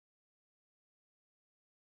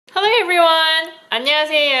Hello everyone!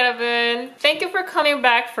 안녕하세요 여러분! Thank you for coming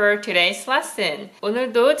back for today's lesson.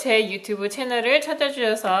 오늘도 제 유튜브 채널을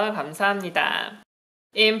찾아주셔서 감사합니다.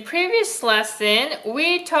 In previous lesson,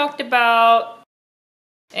 we talked about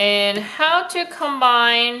and how to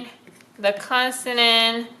combine the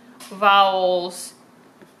consonant, vowels,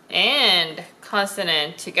 and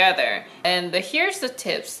consonant together. And here's the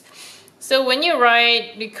tips. So when you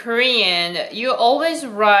write the Korean, you always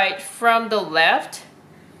write from the left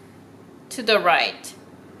to the right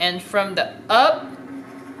and from the up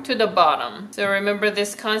to the bottom. So remember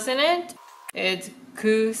this consonant? It's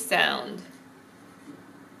gu sound,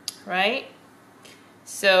 right?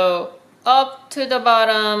 So up to the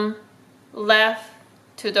bottom, left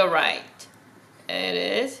to the right. It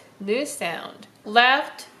is nu sound.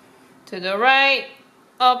 Left to the right,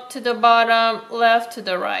 up to the bottom, left to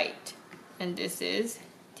the right. And this is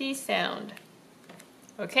T sound.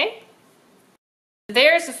 Okay?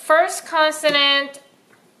 There's the first consonant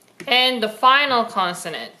and the final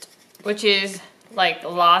consonant, which is like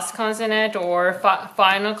last consonant or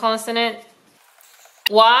final consonant.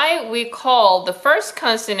 Why we call the first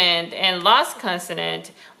consonant and last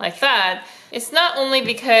consonant like that, it's not only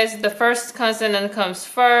because the first consonant comes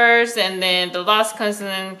first and then the last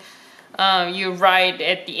consonant you write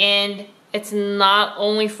at the end. It's not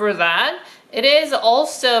only for that. It is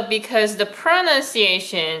also because the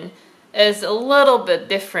pronunciation is a little bit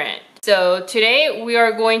different. So today we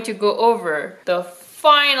are going to go over the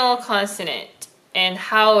final consonant and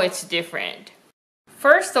how it's different.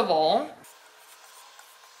 First of all,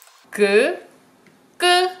 g,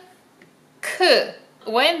 g, k.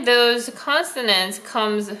 When those consonants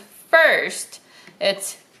comes first,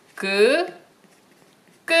 it's g,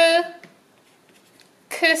 g,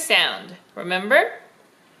 k sound. Remember?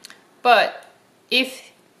 But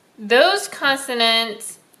if those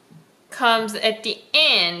consonants comes at the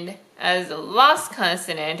end as the last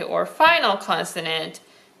consonant or final consonant,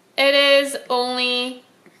 it is only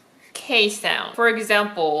K sound. For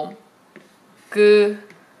example, g,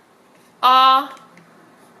 a,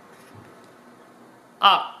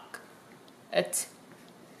 ak. It's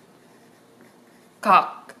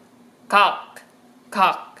kak, kak,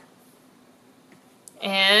 kak.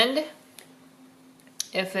 And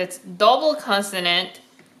if it's double consonant,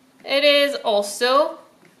 it is also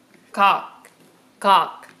kak,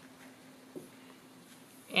 kak.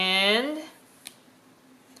 And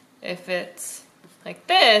if it's like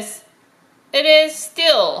this, it is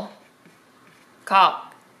still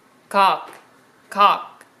kak, kak,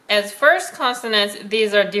 kak. As first consonants,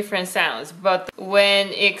 these are different sounds, but when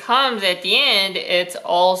it comes at the end, it's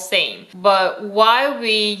all same. But why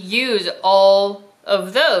we use all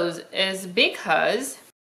of those is because,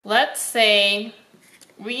 let's say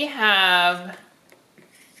we have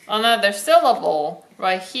another syllable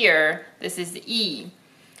right here. This is E.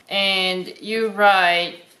 And you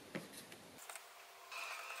write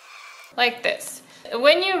like this.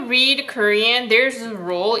 When you read Korean, there's a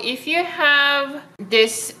rule. If you have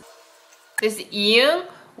this ium,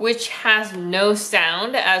 which has no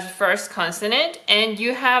sound as first consonant, and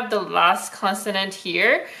you have the last consonant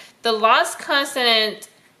here, the last consonant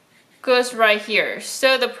goes right here.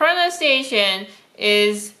 So the pronunciation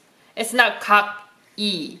is, it's not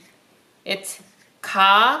ka-i. It's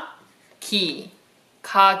ka-ki.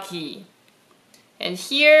 Ka-ki. And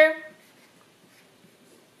here,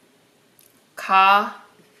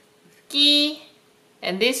 ka-ki.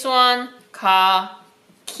 And this one,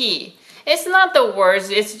 ka-ki. It's not the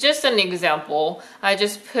words, it's just an example. I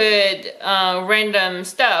just put random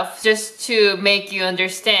stuff just to make you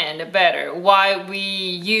understand better why we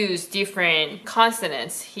use different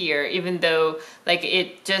consonants here, even though like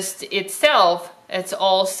it just itself, it's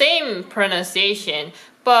all same pronunciation.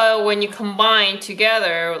 But when you combine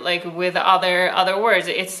together, like with other words,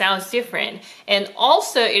 it sounds different. And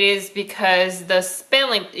also it is because the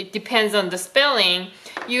spelling, it depends on the spelling.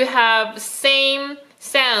 You have same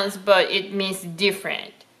sounds, but it means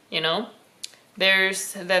different, you know?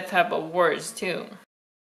 There's that type of words too.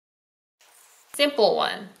 Simple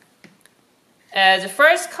one. As the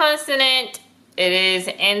first consonant, it is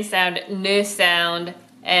N sound, N sound,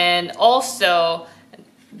 and also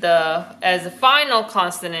as a final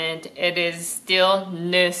consonant, it is still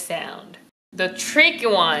N sound. The tricky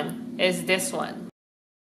one is this one.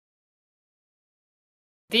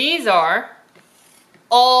 These are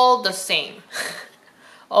all the same.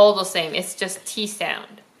 All the same, it's just T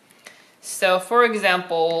sound. So for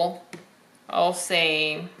example, I'll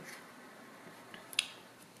say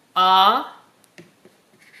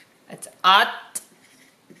it's at,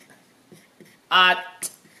 at,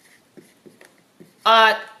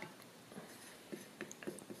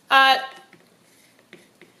 at,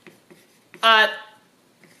 at,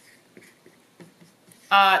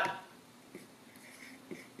 at,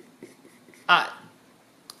 at.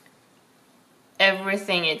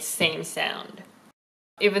 Everything is same sound.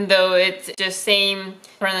 Even though it's just same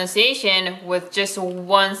pronunciation with just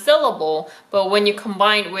one syllable, but when you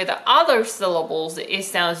combine with other syllables, it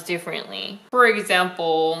sounds differently. For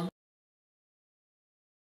example,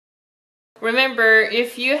 remember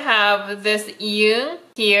if you have this iung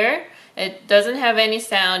here, it doesn't have any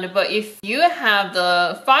sound, but if you have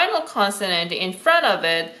the final consonant in front of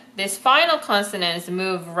it, this final consonants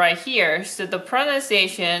move right here, so the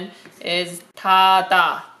pronunciation is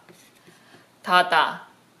닫아, 닫아.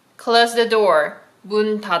 Close the door,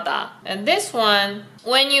 문 닫아. And this one,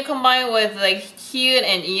 when you combine with like hyun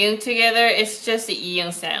and iung together, it's just the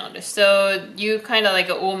iung sound. So you kind of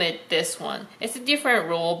like omit this one. It's a different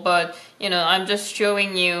rule, but you know, I'm just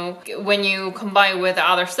showing you when you combine with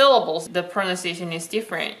other syllables, the pronunciation is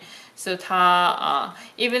different. So 다,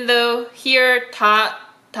 even though here 다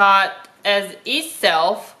as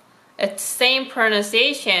itself, it's same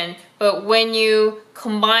pronunciation, but when you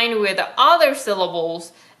combine with other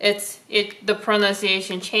syllables, the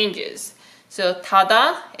pronunciation changes. So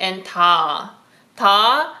닫아 and 다.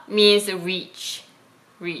 다 means reach.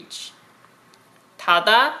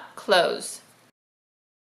 닫아, close.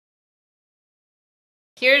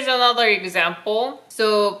 Here's another example.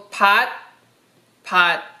 So 밭.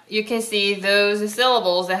 You can see those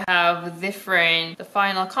syllables that have different the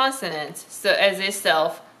final consonants. So as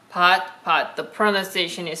itself, 밭, the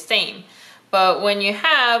pronunciation is same. But when you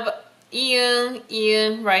have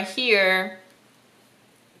iung right here,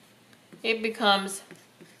 it becomes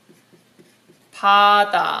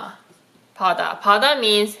바다. 바다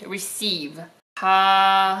means receive.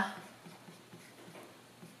 밭에.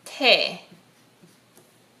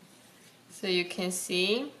 So you can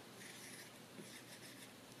see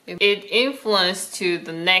it influenced to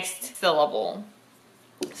the next syllable.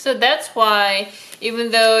 So that's why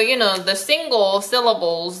even though, you know, the single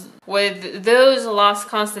syllables with those last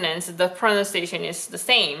consonants, the pronunciation is the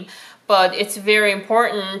same, but it's very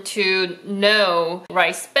important to know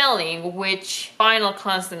right spelling which final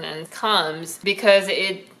consonant comes because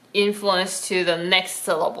it influences to the next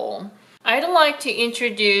syllable. I'd like to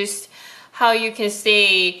introduce how you can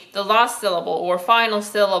say the last syllable or final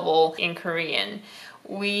syllable in Korean.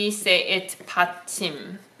 We say it's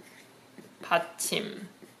받침.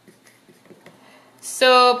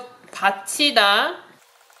 So 받치다.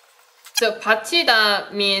 So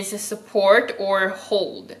받치다 means support or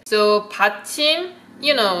hold. So 받침,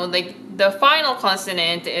 you know, like the final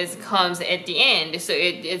consonant comes at the end. So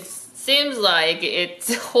it seems like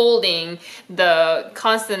it's holding the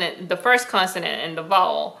consonant, the first consonant and the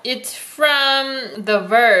vowel. It's from the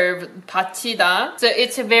verb 받치다. So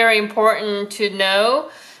it's very important to know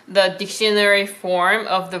the dictionary form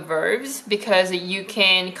of the verbs because you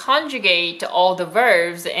can conjugate all the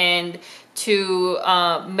verbs and to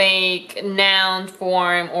make noun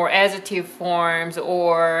form or adjective forms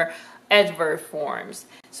or adverb forms.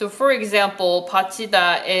 So for example,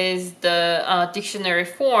 받치다 is the dictionary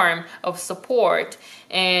form of support,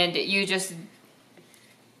 and you just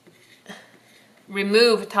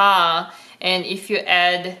remove 다, and if you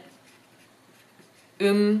add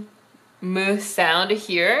m sound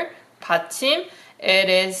here, 받침, it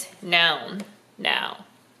is noun. Now,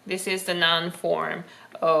 this is the noun form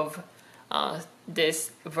of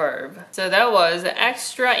this verb. So that was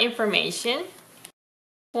extra information.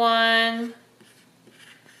 One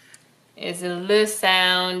is a l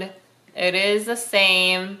sound. It is the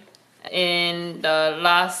same in the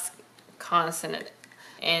last consonant.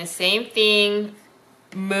 And same thing,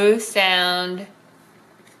 m sound.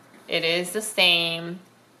 It is the same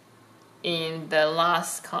in the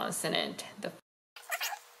last consonant.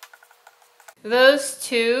 Those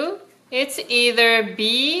two, it's either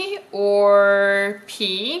B or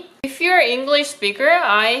P. If you're an English speaker,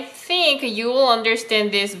 I think you will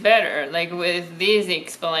understand this better, like with this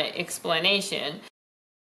explanation.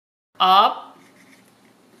 Up.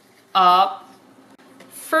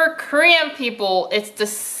 For Korean people, it's the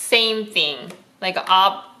same thing, like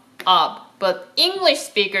up. But English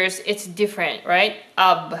speakers, it's different, right?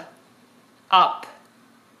 Up.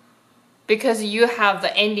 Because you have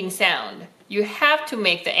the ending sound. You have to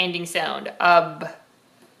make the ending sound up,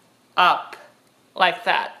 like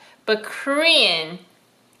that. But Korean,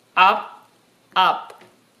 up.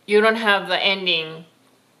 You don't have the ending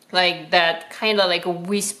like that, kind of like a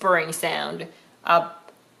whispering sound.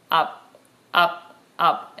 Up.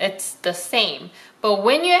 It's the same. But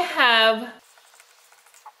when you have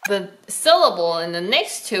the syllable and the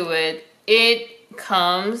next to it, it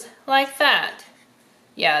comes like that.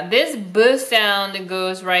 Yeah, this B sound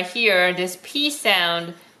goes right here. This P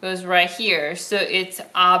sound goes right here. So it's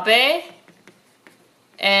abe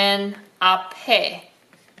and ape.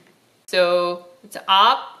 So it's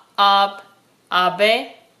up,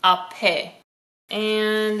 abe, ape.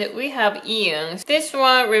 And we have iung. This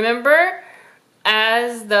one, remember,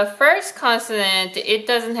 as the first consonant, it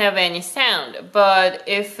doesn't have any sound. But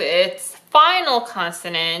if it's final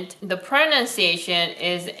consonant, the pronunciation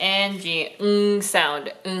is ng,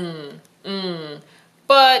 sound,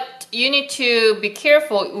 But you need to be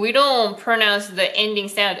careful. We don't pronounce the ending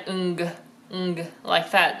sound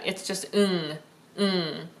like that. It's just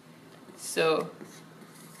So,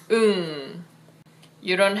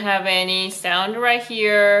 You don't have any sound right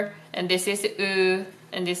here, and this is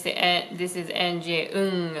and this is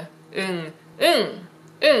ng,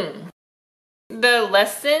 The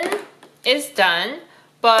lesson is done,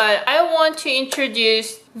 but I want to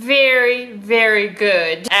introduce very, very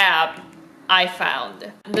good app I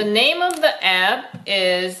found. The name of the app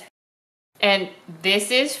is, and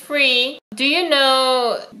this is free. Do you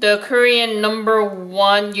know the Korean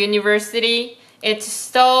 #1 university? It's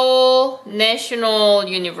Seoul National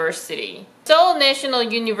University. Seoul National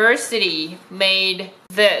University made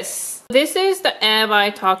this. This is the app I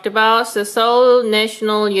talked about. So Seoul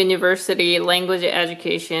National University Language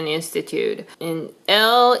Education Institute. In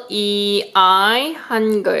LEI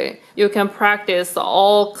Hangul, you can practice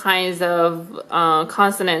all kinds of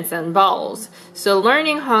consonants and vowels. So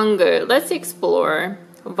learning Hangul, let's explore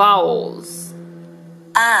vowels.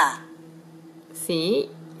 See,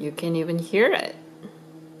 you can even hear it.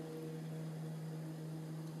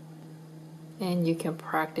 And you can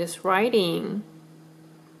practice writing.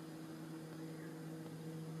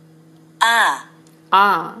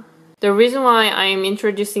 The reason why I'm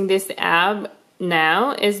introducing this app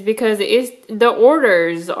now is because the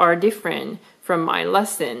orders are different from my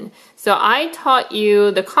lesson. So I taught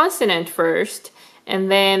you the consonant first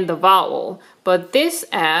and then the vowel. But this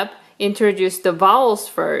app introduced the vowels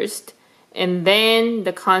first and then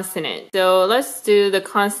the consonant. So let's do the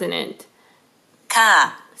consonant.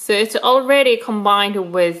 Ka. So it's already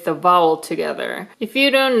combined with the vowel together. If you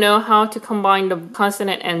don't know how to combine the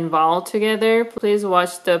consonant and vowel together, please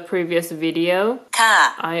watch the previous video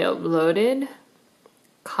Ka. I uploaded.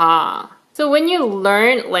 Ka. So when you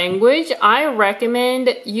learn language, I recommend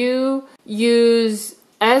you use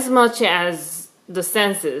as much as the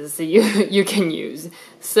senses you can use.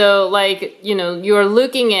 So like, you're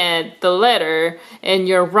looking at the letter and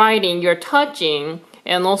you're writing, you're touching,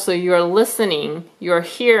 and also you're listening, you're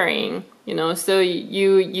hearing, so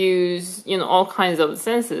you use, all kinds of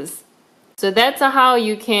senses. So that's how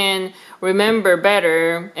you can remember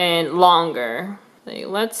better and longer.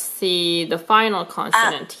 Let's see the final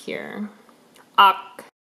consonant here. Ak.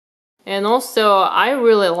 And also, I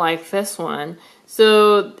really like this one.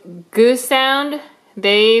 So, g sound,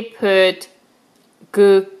 they put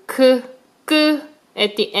g, k, g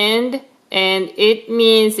at the end. And it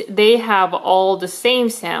means they have all the same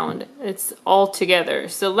sound. It's all together.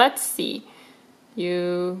 So let's see.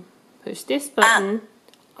 You push this button.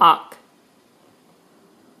 Ak.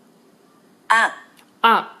 Ak.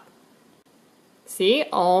 Ak. See,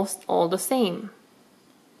 all the same.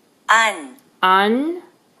 An. An.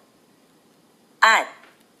 At.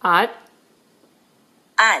 At.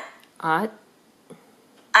 At. At.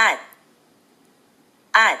 At.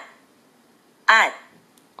 At. At.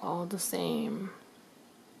 All the same.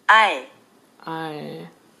 I.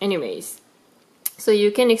 Anyways, so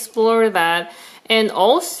you can explore that, and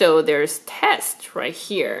also there's test right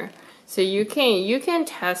here. So you can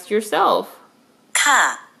test yourself.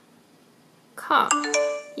 Ka. Ka.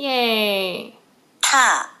 Yay.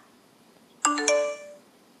 Ta.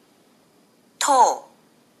 To.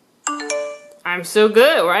 I'm so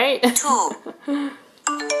good, right? Tu.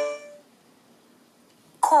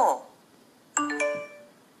 Ko.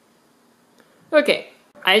 Okay,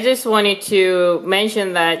 I just wanted to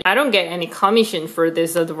mention that I don't get any commission for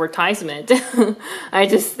this advertisement. I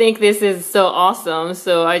just think this is so awesome,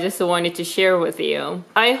 so I just wanted to share with you.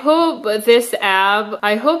 I hope this app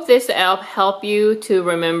help you to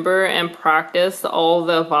remember and practice all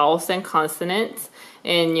the vowels and consonants,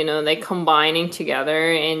 and they combining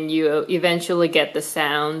together, and you eventually get the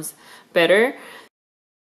sounds better.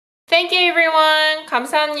 Thank you everyone.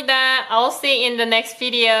 감사합니다. I'll see you in the next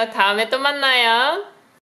video. 다음에 또 만나요.